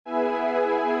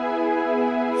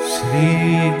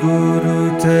श्री गुरु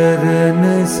चरण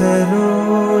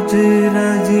सरोज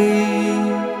रजी,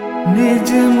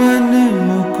 निज मन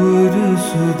मुकुर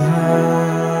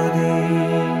सुधारी।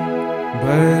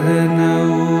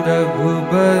 बरनउँ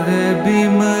रघुबर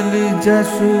बिमल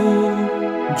जसु,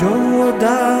 जो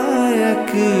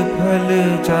दायक फल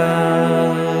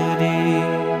चारि।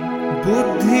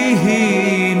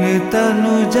 बुद्धिहीन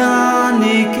तनु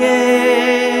जानिके,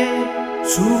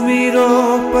 सुमिरो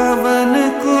पवन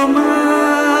कुमार।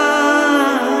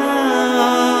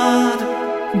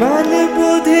 बल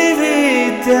बुद्धि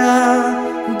विद्या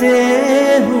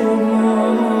देहु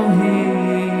मोहि,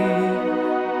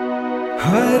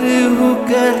 हरहु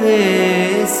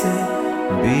कलेस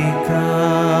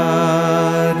विकार।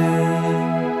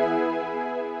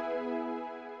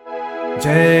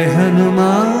 जय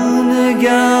हनुमान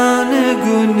ज्ञान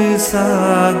गुण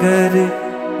सागर,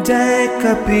 जय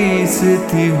कपीस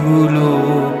तिहु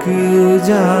लोक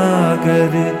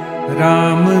उजागर।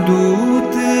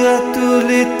 रामदूत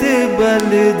अतुलित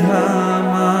बल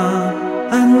धामा,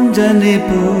 अंजनी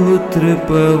पुत्र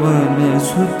पवन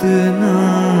सुत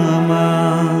नामा।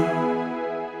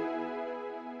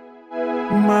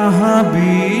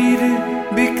 महावीर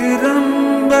विक्रम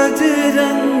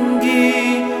बजरंगी,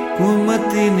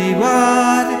 कुमति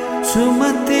निवार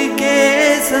सुमति के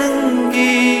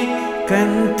संगी।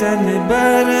 कंचन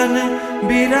बरन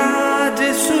बिराज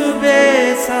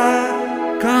सुबेसा,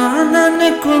 कानन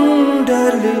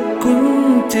कुंडल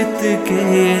कुंचित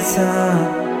केसा।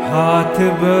 हाथ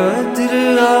वज्र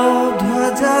और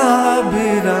ध्वजा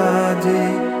बिराजे,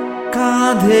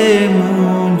 कांधे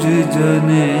मूंज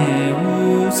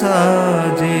जनेऊ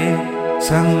साजे।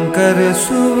 शंकर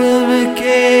सुवन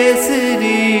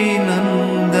केसरी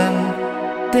नंदन,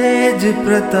 तेज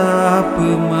प्रताप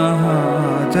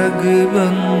महाजगवंदन।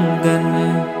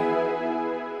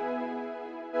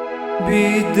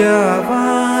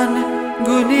 विद्यावान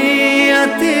गुणी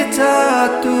अति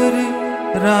चातुर,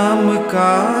 राम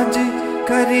काज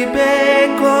करिबे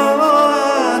को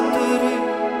आतुर।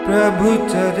 प्रभु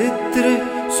चरित्र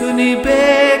सुनिबे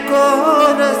को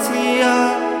रसिया,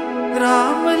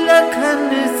 राम लखन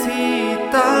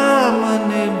सीता मन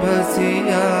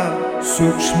बसिया।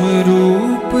 सूक्ष्म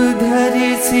रूप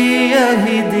धरि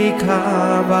सियहि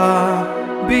दिखावा,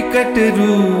 विकट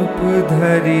रूप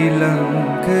धरि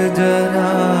लंक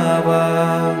जरावा।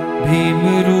 भीम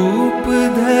रूप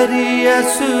धरि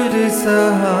असुर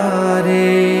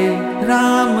सहारे,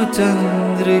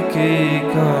 रामचंद्र के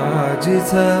काज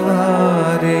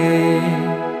सवारे।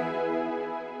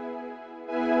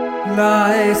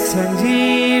 लाए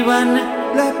संजीवन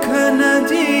लखन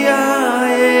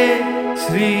जियाए,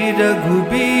 श्री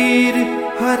रघुबीर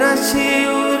हरषि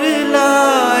उर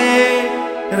लाए।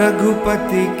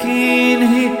 रघुपति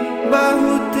कीन्हि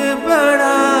बहुत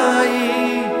बड़ाई,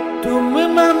 तुम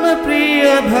मम प्रिय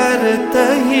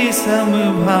भरतहि सम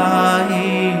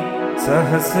भाई।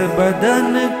 सहस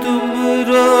बदन तुम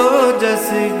रोजस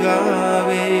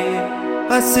गावे,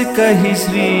 अस कहि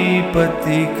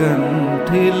श्रीपति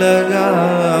कंठ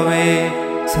लगावे।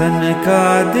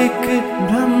 सनकादिक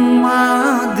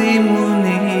ब्रह्मादि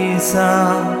मुनीसा,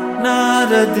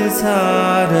 नारद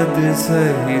सारद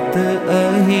सहित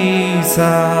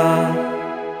अहिसा।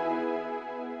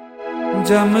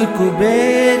 जम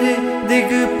कुबेर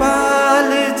दिगपाल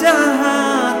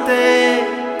जहांते,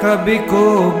 कवि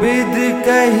कोविद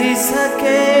कहि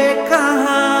सके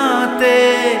कहांते।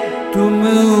 तुम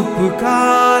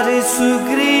उपकार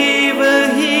सुग्रीव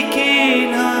ही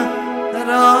कीन्हा,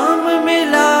 राम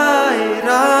मिलाए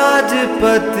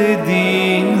राजपत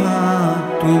दीन्हा।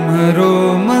 तुम्हरो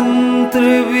मंत्र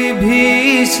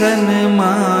विभीषण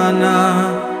माना,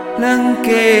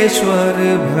 लंकेश्वर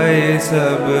भय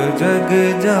सब जग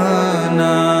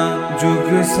जाना। जुग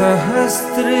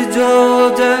सहस्त्र जो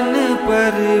जन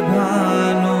पर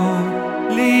भानु,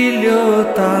 लील्यो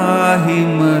ताहि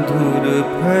मधुर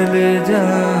फल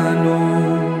जानु।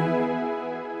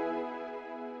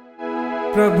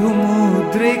 प्रभु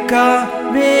मुद्रिका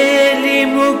मेली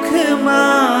मुख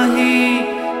माही,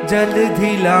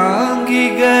 जलधि लांघि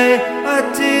गए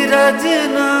अचरज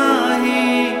नाही।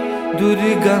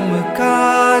 दुर्गम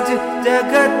काज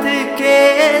जगत के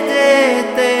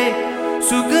जेते,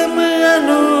 सुगम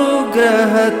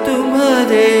अनुग्रह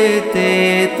तुम्हरे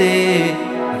तेते।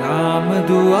 राम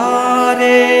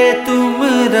दुआरे तुम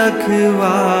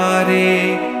रखवारे,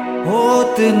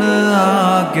 होत न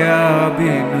आज्ञा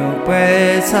बिनु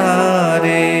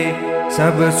पैसारे।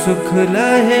 सब सुख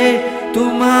लहे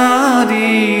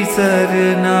तुम्हारी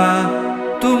सरना,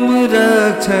 तुम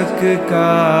रक्षक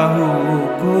काहू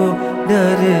को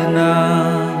डरना।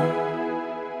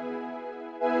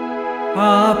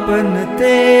 आपन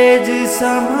तेज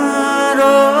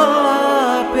समारो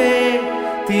आपे,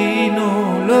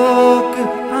 तीनों लोक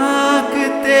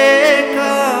हाँकते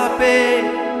कापे।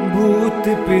 भूत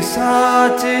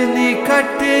पिशाच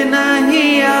निकट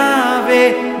नहीं आवे,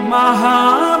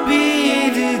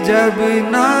 महावीर जब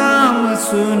नाम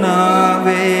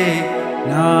सुनावे।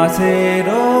 नासे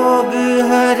रोग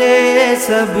हरे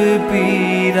सब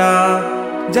पीरा,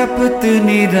 जपत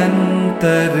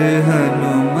निरंतर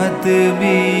हनुमत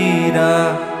बीरा।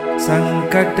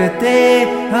 संकट ते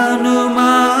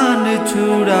हनुमान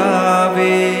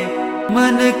छुड़ावे,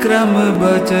 मन क्रम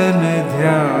बचन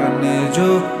ध्यान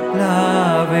जो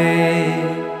लावे।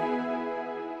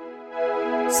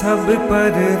 सब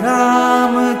पर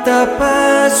राम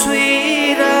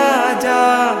तपस्वी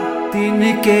राजा,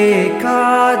 तिनके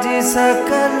काज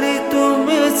सकल तुम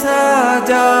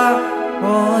साजा।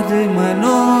 और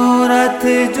मनोरथ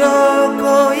जो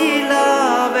कोई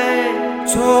लावे,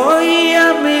 सोई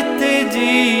अमित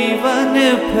जीवन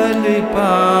फल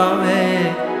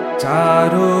पावे।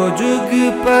 चारों जुग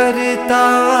पर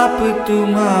ताप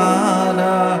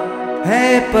तुम्हारा,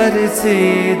 है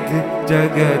प्रसिद्ध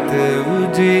जगत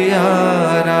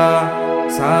उजियारा।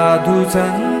 साधु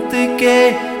संत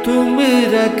के तुम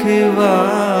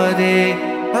रखवारे,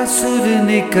 असुर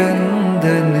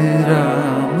निकंदन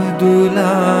राम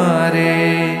दुलारे।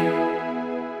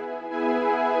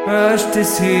 अष्ट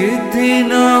सिद्धि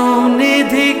नौ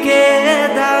निधि के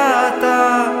दाता,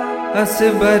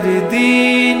 असबर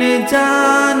दीन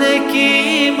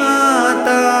जानकी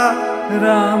माता।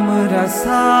 राम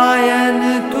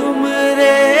रसायन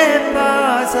तुमरे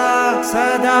पासा,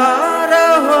 सदा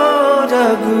रहो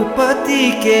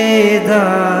रघुपति के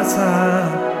दासा।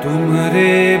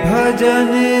 तुमरे भजन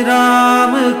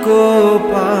राम को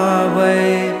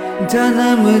पावे,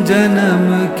 जन्म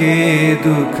जन्म के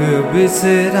दुख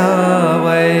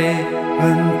बिसरावे।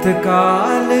 अंत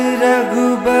काल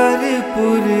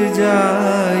रघुबरपुर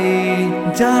जाई,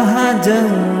 जहाँ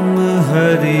जन्म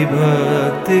हरि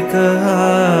भक्त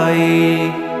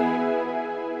कहाई।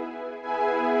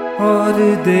 और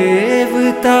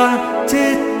देवता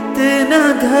चित्त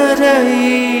न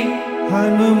धरई,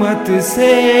 हनुमत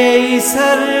से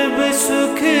सर्व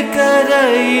सुख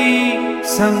करई।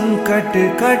 संकट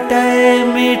कटै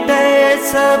मिटै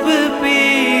सब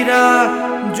पीरा,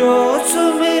 जो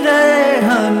सुमिरै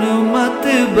हनुमत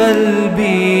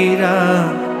बलबीरा।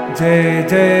 जय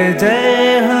जय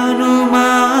जय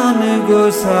हनुमान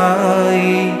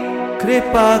गोसाई,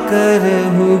 कृपा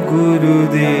करहु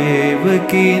गुरुदेव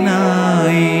की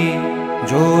नाई।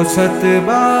 जो सत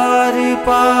बार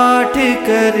पाठ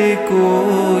कर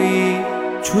कोई,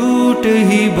 छूट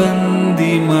ही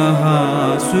बंदी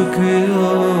महासुख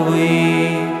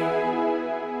होई।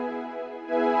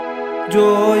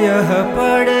 जो यह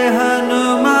पढ़े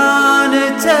हनुमान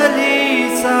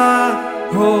चालीसा,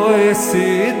 होय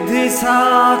सिद्धि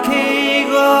साखी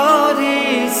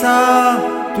गौरीसा।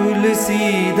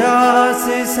 तुलसीदास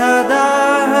सदा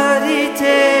हरि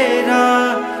चेरा,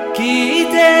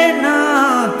 कीजे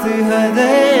नाथ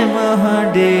हृदय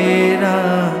मह डेरा।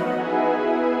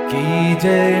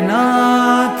 कीजे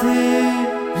नाथ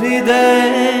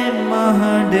हृदय मह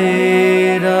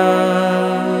डेरा।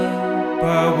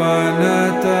 पवन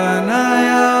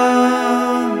तनया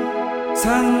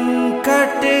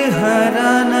संकट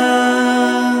हरन,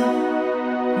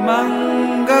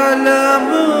 मंगल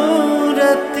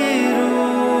मूर्ति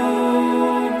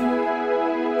रूप।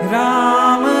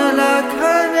 राम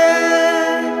लखन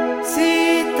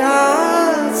सीता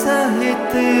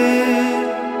सहित,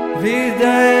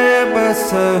 हृदय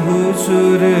बसहु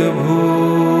सुरभूप।